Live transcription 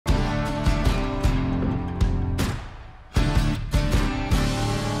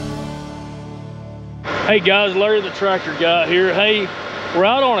Hey guys, Larry the Tractor Guy here. Hey, we're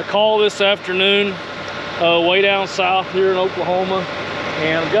out on a call this afternoon, way down south here in Oklahoma,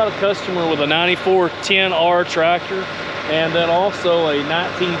 and I've got a customer with a 9410R tractor, and then also a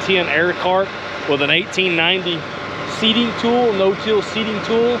 1910 air cart with an 1890 seeding tool, no-till seeding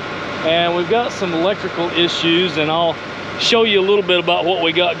tool, and we've got some electrical issues, and I'll show you a little bit about what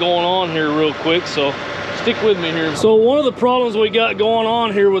we got going on here real quick, so stick with me here. So one of the problems we got going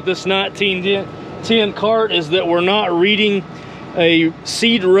on here with this 1910 cart is that we're not reading a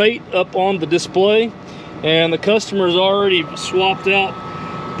seed rate up on the display, and the customer's already swapped out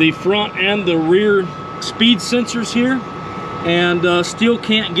the front and the rear speed sensors here, and still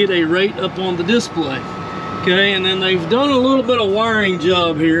can't get a rate up on the display. Okay, and then they've done a little bit of wiring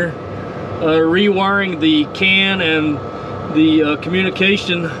job here, rewiring the CAN and the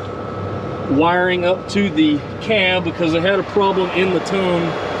communication wiring up to the cab, because they had a problem in the tone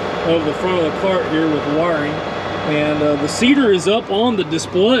of the front of the cart here with wiring, and the seeder is up on the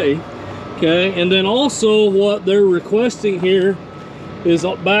display. Okay, and then also what they're requesting here is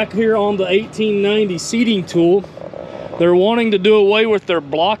up back here on the 1890 seeding tool, they're wanting to do away with their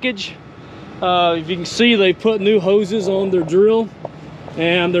blockage. If you can see, they put new hoses on their drill,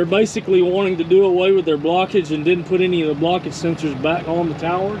 and they're basically wanting to do away with their blockage and didn't put any of the blockage sensors back on the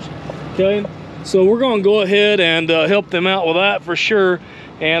towers. Okay, so we're going to go ahead and help them out with that for sure.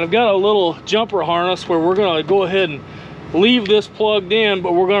 And I've got a little jumper harness where we're going to go ahead and leave this plugged in,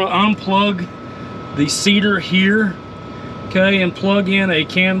 but we're going to unplug the seeder here, okay, and plug in a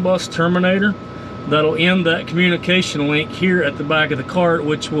CAN bus terminator that'll end that communication link here at the back of the cart,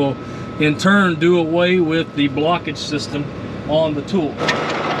 which will in turn do away with the blockage system on the tool.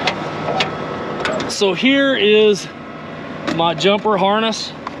 So here is my jumper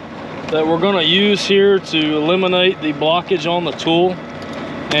harness that we're going to use here to eliminate the blockage on the tool.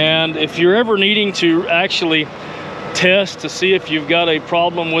 And if you're ever needing to actually test to see if you've got a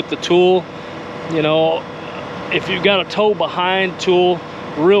problem with the tool, you know, if you've got a tow behind tool,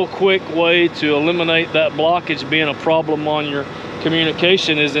 real quick way to eliminate that blockage being a problem on your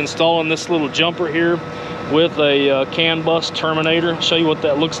communication is installing this little jumper here with a CAN bus terminator. I'll show you what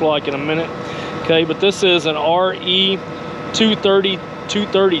that looks like in a minute. Okay, but this is an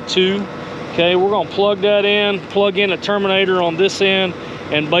RE232. Okay, we're going to plug that in, plug in a terminator on this end,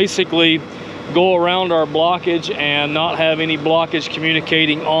 and basically go around our blockage and not have any blockage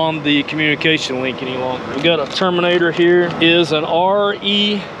communicating on the communication link any longer. We got a terminator here, is an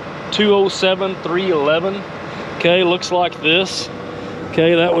RE207311. Okay, looks like this.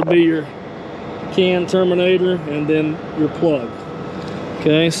 Okay, that would be your CAN terminator and then your plug.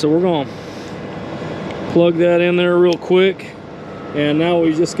 Okay, so we're going to plug that in there real quick, and now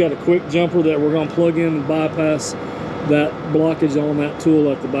we just got a quick jumper that we're going to plug in and bypass that blockage on that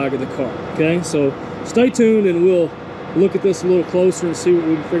tool at the back of the cart. Okay, so stay tuned and we'll look at this a little closer and see what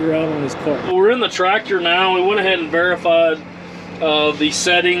we can figure out on this cart. Well, we're in the tractor now. We went ahead and verified the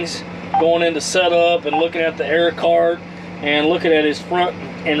settings, going into setup and looking at the air cart and looking at his front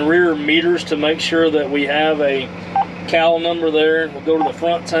and rear meters to make sure that we have a cal number there. We'll go to the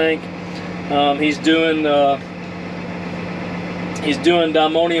front tank. He's doing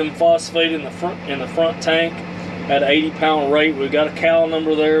diammonium phosphate in the front tank at an 80-pound rate. We've got a cal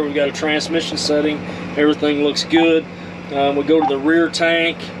number there. We've got a transmission setting. Everything looks good. We go to the rear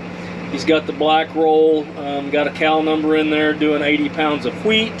tank. He's got the black roll. Got a cal number in there doing 80 pounds of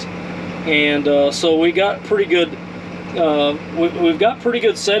wheat. And so we got pretty good. We've got pretty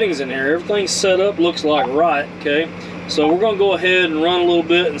good settings in here. Everything's set up, looks like right. Okay, so we're going to go ahead and run a little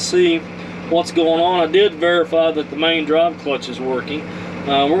bit and see what's going on. I did verify that the main drive clutch is working.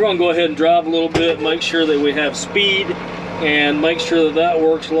 We're going to go ahead and drive a little bit, make sure that we have speed, and make sure that that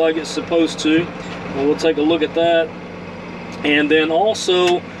works like it's supposed to. And we'll take a look at that. And then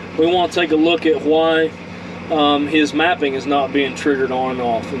also, we want to take a look at why his mapping is not being triggered on and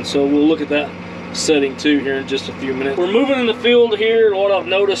off. And so we'll look at that setting too here in just a few minutes. We're moving in the field here, and what I've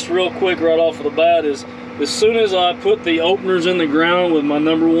noticed real quick right off of the bat is as soon as I put the openers in the ground with my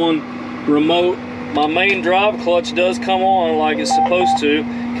 #1 remote, my main drive clutch does come on like it's supposed to.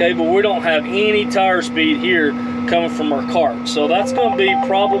 Okay, but we don't have any tire speed here coming from our cart. So that's going to be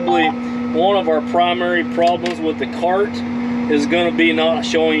probably one of our primary problems with the cart, is going to be not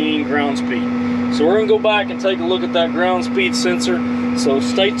showing any ground speed. So we're going to go back and take a look at that ground speed sensor. So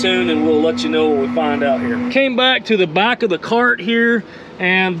stay tuned and we'll let you know what we find out here. Came back to the back of the cart here,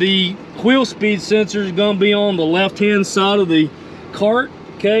 and the wheel speed sensor is going to be on the left-hand side of the cart.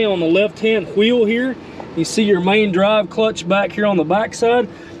 Okay, on the left-hand wheel here, you see your main drive clutch back here on the back side,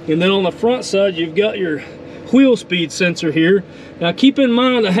 and then on the front side, you've got your wheel speed sensor here. Now keep in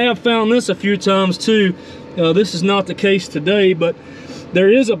mind, I have found this a few times too. This is not the case today, but there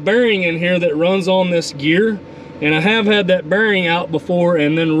is a bearing in here that runs on this gear, and I have had that bearing out before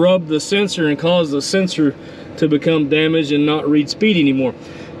and then rubbed the sensor and caused the sensor to become damaged and not read speed anymore.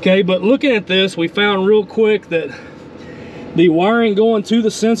 Okay, but looking at this, we found real quick that the wiring going to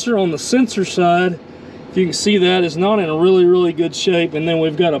the sensor on the sensor side, if you can see that, is not in a really good shape. And then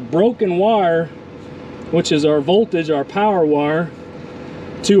we've got a broken wire, which is our voltage, our power wire,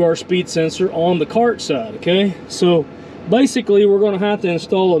 to our speed sensor on the cart side. Okay, so basically we're going to have to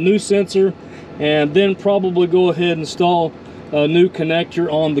install a new sensor and then probably go ahead and install a new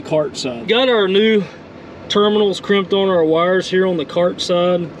connector on the cart side. Got our new terminals crimped on our wires here on the cart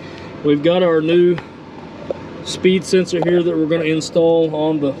side. We've got our new speed sensor here that we're going to install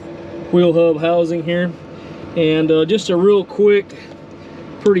on the wheel hub housing here. And just a real quick,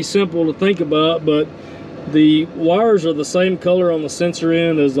 pretty simple to think about, but the wires are the same color on the sensor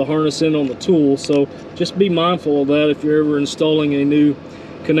end as the harness end on the tool, so just be mindful of that if you're ever installing a new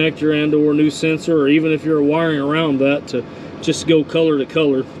connector and or new sensor, or even if you're wiring around that, to just go color to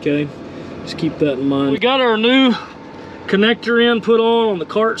color. Okay, just keep that in mind. We got our new connector end put on the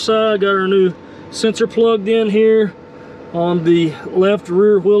cart side, got our new sensor plugged in here on the left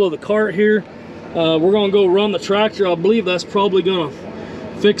rear wheel of the cart here. We're gonna go run the tractor. I believe that's probably gonna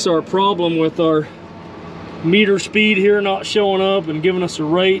fix our problem with our meter speed here not showing up and giving us a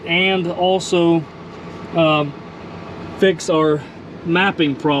rate, and also fix our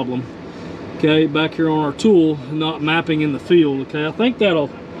mapping problem, okay, back here on our tool, not mapping in the field. Okay, I think that'll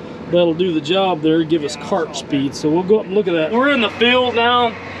do the job there, give us cart speed. So we'll go up and look at that. We're in the field now,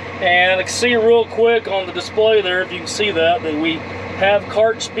 and I can see real quick on the display there, if you can see that we have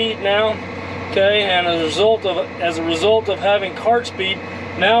cart speed now. Okay, and as a result of having cart speed,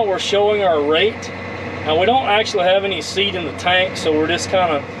 now we're showing our rate. Now we don't actually have any seed in the tank, so we're just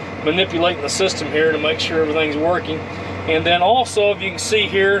kind of manipulating the system here to make sure everything's working. And then also, if you can see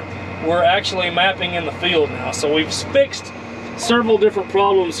here, we're actually mapping in the field now. So we've fixed several different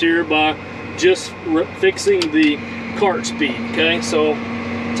problems here by just fixing the cart speed. Okay, so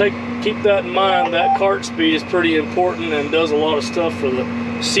keep that in mind. That cart speed is pretty important and does a lot of stuff for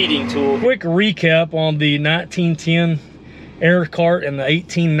the seeding tool. Quick recap on the 1910 air cart and the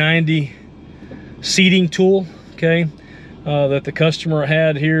 1890 seeding tool, okay, that the customer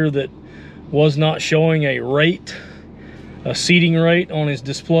had here that was not showing a seeding rate on his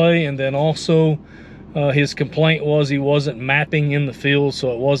display. And then also his complaint was he wasn't mapping in the field,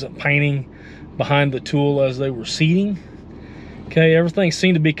 so it wasn't painting behind the tool as they were seeding. Okay, everything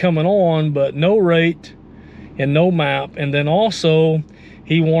seemed to be coming on, but no rate and no map. And then also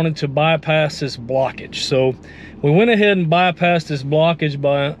he wanted to bypass this blockage, so we went ahead and bypassed this blockage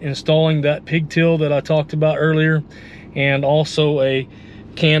by installing that pigtail that I talked about earlier, and also a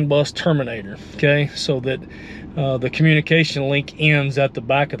CAN bus terminator, okay, so that the communication link ends at the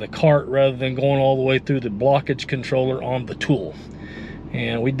back of the cart rather than going all the way through the blockage controller on the tool.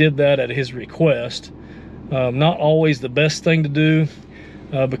 And we did that at his request. Not always the best thing to do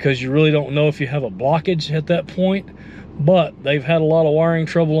because you really don't know if you have a blockage at that point, but they've had a lot of wiring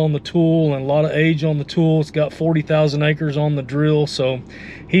trouble on the tool and a lot of age on the tool. It's got 40,000 acres on the drill, so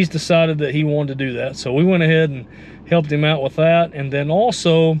he's decided that he wanted to do that. So we went ahead and helped him out with that. And then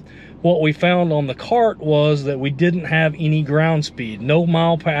also what we found on the cart was that we didn't have any ground speed, no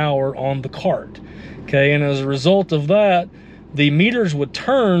mile per hour on the cart. Okay, and as a result of that, the meters would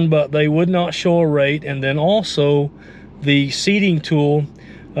turn, but they would not show a rate. And then also the seeding tool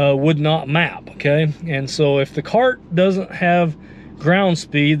would not map. Okay, and so if the cart doesn't have ground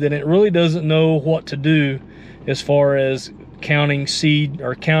speed, then it really doesn't know what to do as far as counting seed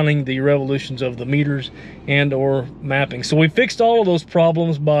or counting the revolutions of the meters and or mapping. So we fixed all of those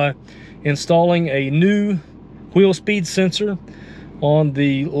problems by installing a new wheel speed sensor on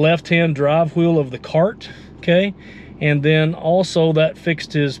the left-hand drive wheel of the cart. Okay, and then also that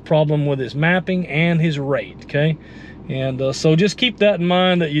fixed his problem with his mapping and his rate. Okay, and so just keep that in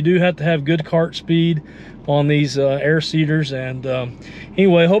mind, that you do have to have good cart speed on these air seeders. And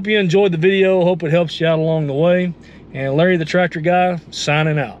anyway, hope you enjoyed the video. Hope it helps you out along the way. And Larry the Tractor Guy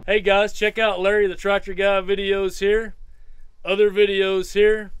signing out. Hey guys, check out Larry the Tractor Guy videos here, other videos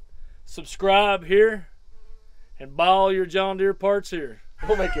here, subscribe here, and buy all your John Deere parts here.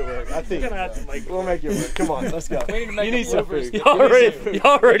 We'll make it work. I think we're gonna have to make it. We'll make it work. Come on, let's go. We need to make you need some food. Y'all already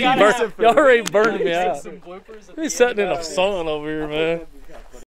burned me out. Some bloopers. He's sitting in the sun over here, man.